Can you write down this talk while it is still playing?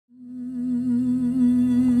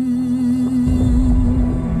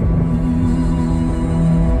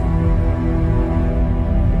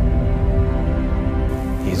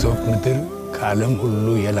ከዓለም ሁሉ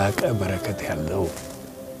የላቀ በረከት ያለው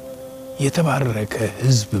የተባረከ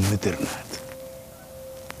ሕዝብ ምድር ናት።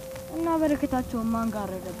 እና በረከታቸው ማን ጋር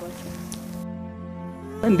ረደባቸው?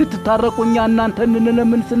 እንድትታረቁኛ እናንተን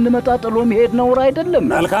እንለምን ስንመጣ ጥሎ መሄድ ነው አይደለም?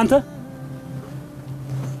 አልካንተ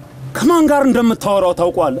ከማን ጋር እንደምታወራው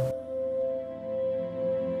ታውቋለህ?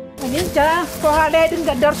 እንጃ ከኋላ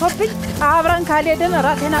ድንገት ደርሶብኝ አብረን ካልሄድን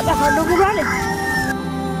ራሴን አጠፋለሁ ብሏል።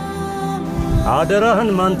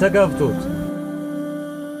 አደራህን ማን ተጋብቶት?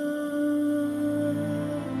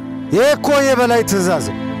 የኮ የበላይ ትእዛዝ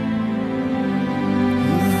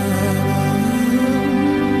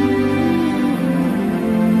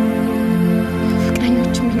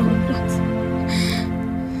ፍቅረኞች የሚኖሩባት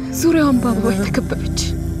ዙሪያውን በአበባ የተከበበች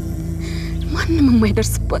ማንም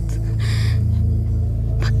የማይደርስባት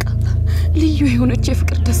በቃ ልዩ የሆነች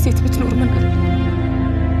የፍቅር ደሴት ብትኖር ምን አለ?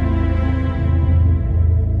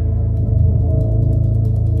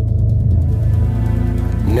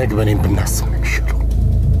 ነግበኔን ብናስብ ነው የሚሻለው።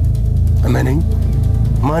 እመነኝ፣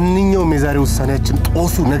 ማንኛውም የዛሬ ውሳኔያችን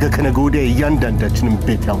ጦሱ ነገ ከነገ ወዲያ እያንዳንዳችንን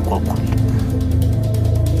ቤት ያንኳኳል።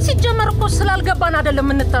 ሲጀመር እኮ ስላልገባን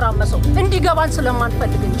አይደለም እንተራመሰው እንዲገባን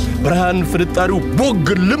ስለማንፈልግ እንጂ ብርሃን ፍርጣሪው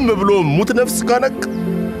ቦግልም ብሎ ሙት ነፍስ ካነቅ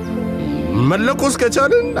መለኮስ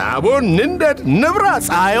ከቻልን አቦን ንንደድ ንብራ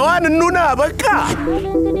ፀሐይዋን እንኑና በቃ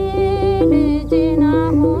ልጅና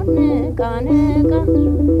ሆነ ቃነቃ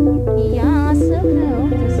ያሰብነው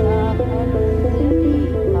ተሳክቷል።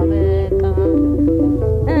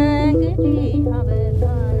 እንግዲህ አበቃ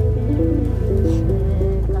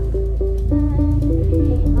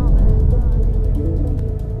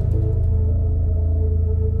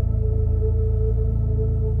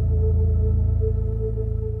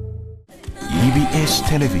EBS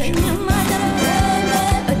ቴሌቪዥን